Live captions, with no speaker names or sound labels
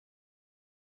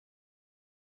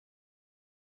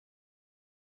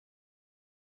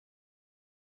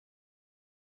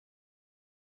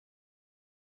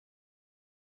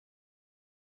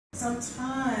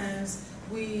sometimes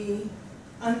we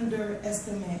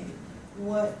underestimate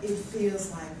what it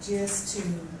feels like just to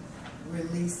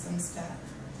release some stuff.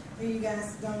 For you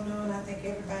guys don't know, and I think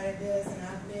everybody does, and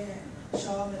I've met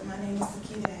Charlotte. My name is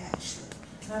Akita Ashley.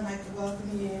 And I'd like to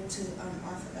welcome you into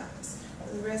Unorthodox.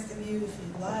 For the rest of you, if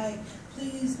you'd like,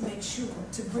 please make sure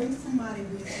to bring somebody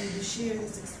with you to share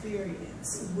this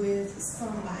experience with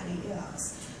somebody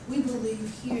else. We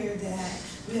believe here that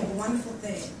we have a wonderful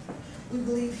thing. We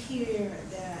believe here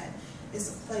that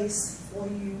it's a place for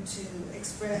you to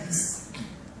express,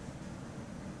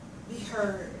 be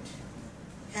heard,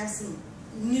 have some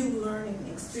new learning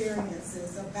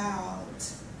experiences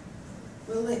about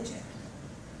religion.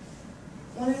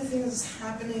 One of the things that's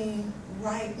happening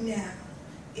right now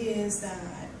is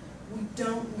that we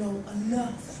don't know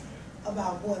enough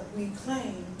about what we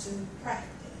claim to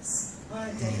practice on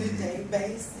a day-to-day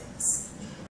basis.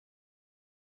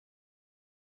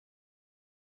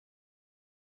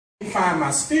 Find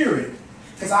my spirit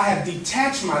because I have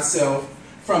detached myself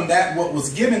from that what was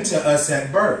given to us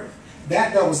at birth.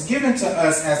 That was given to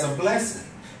us as a blessing.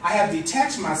 I have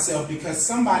detached myself because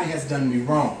somebody has done me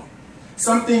wrong.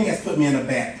 Something has put me in a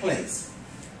bad place.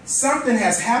 Something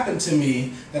has happened to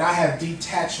me that I have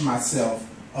detached myself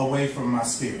away from my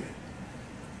spirit.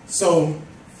 So,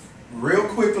 real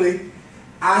quickly,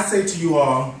 I say to you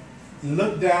all,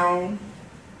 look down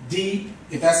deep,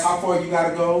 if that's how far you got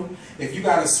to go. If you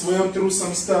got to swim through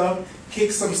some stuff,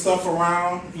 kick some stuff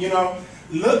around, you know,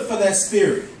 look for that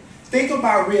spirit. Think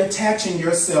about reattaching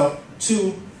yourself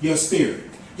to your spirit.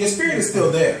 Your spirit is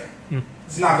still there.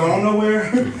 It's not going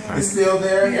nowhere. It's still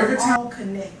there. Every time. We're all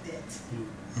connected.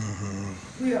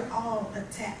 We are all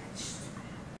attached.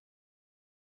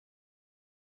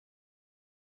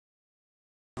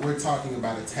 We're talking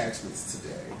about attachments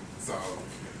today. So,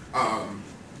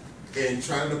 in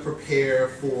trying to prepare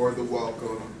for the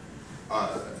welcome,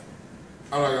 I'm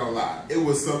not gonna lie, it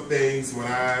was some things when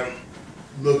I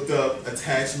looked up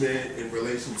attachment in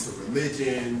relation to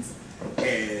religions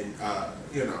and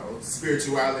you know,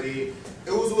 spirituality.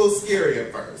 It was a little scary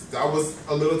at first. I was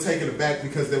a little taken aback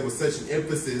because there was such an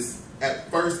emphasis at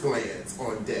first glance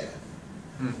on death.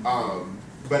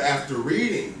 But after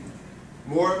reading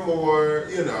more and more,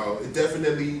 you know, it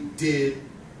definitely did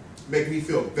make me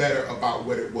feel better about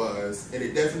what it was, and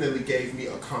it definitely gave me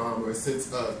a calm or a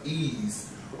sense of ease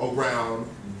around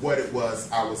what it was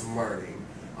I was learning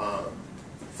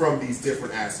from these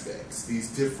different aspects, these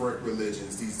different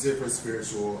religions, these different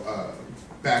spiritual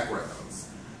backgrounds.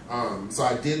 So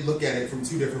I did look at it from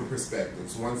two different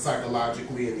perspectives, one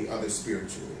psychologically and the other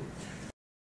spiritually.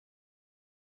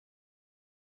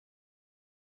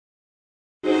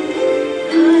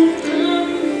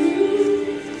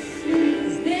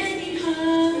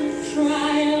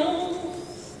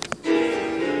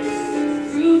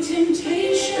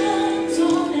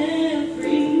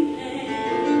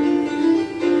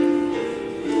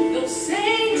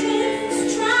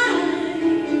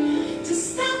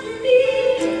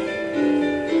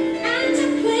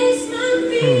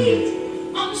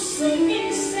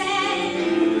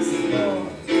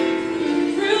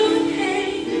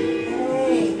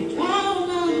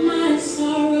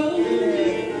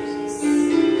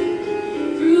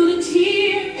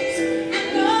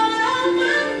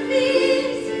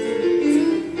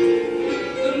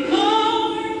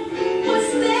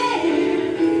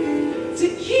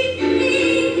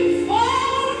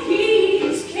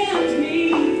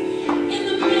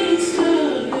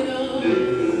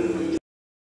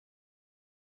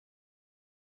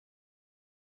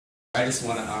 I just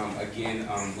want to, again,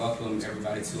 welcome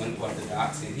everybody to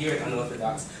Unorthodox. And here at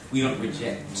Unorthodox, we don't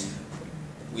reject,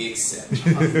 we accept.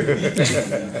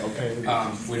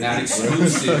 We're not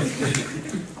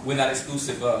exclusive. We're not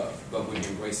exclusive of, but we're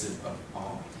embracive of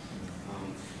all.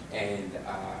 And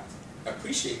I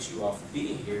appreciate you all for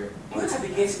being here. When I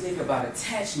began to think about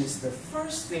attachments, the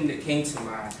first thing that came to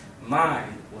my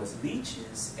mind was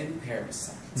leeches and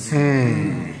parasites.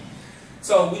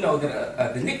 So we know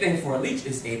that the nickname for a leech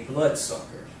is a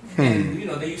bloodsucker. And you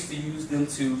know, they used to use them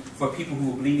for people who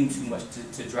were bleeding too much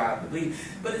to drive the bleed.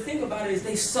 But the thing about it is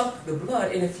they suck the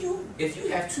blood, and if you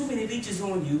have too many leeches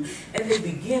on you and they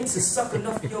begin to suck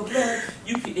enough of your blood,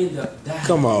 you can end up dying.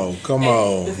 Come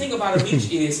on. The thing about a leech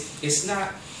is it's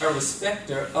not a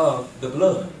respecter of the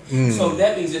blood. So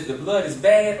that means if the blood is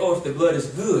bad or if the blood is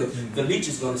good, the leech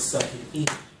is going to suck it in.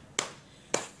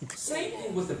 Same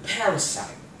thing with the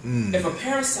parasite. If a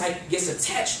parasite gets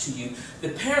attached to you, the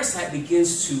parasite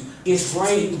begins to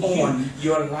drain on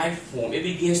your life form. It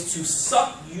begins to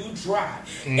suck you dry.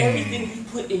 Everything you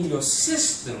put in your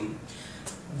system,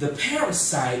 the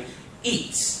parasite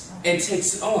eats. and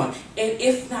takes it on. And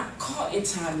if not caught in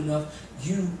time enough,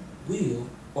 you will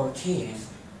or can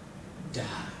die.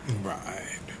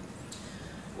 Right.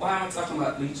 Why am I talking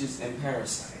about leeches and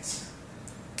parasites?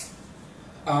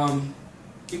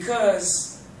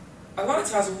 Because a lot of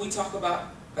times when we talk about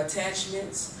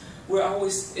attachments, we're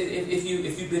always, if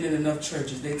you've been in enough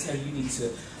churches, they tell you need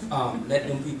to let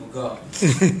them people go.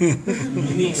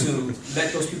 You need to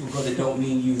let those people go that don't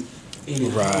mean you any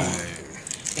harm.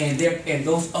 And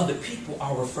those other people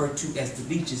are referred to as the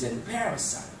leeches and the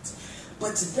parasites.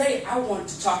 But today I want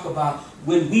to talk about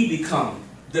when we become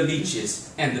the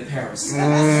leeches and the parasites.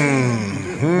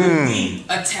 When we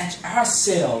attach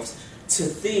ourselves to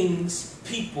things,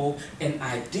 people, and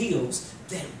ideals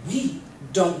that we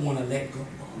don't want to let go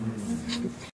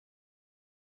of.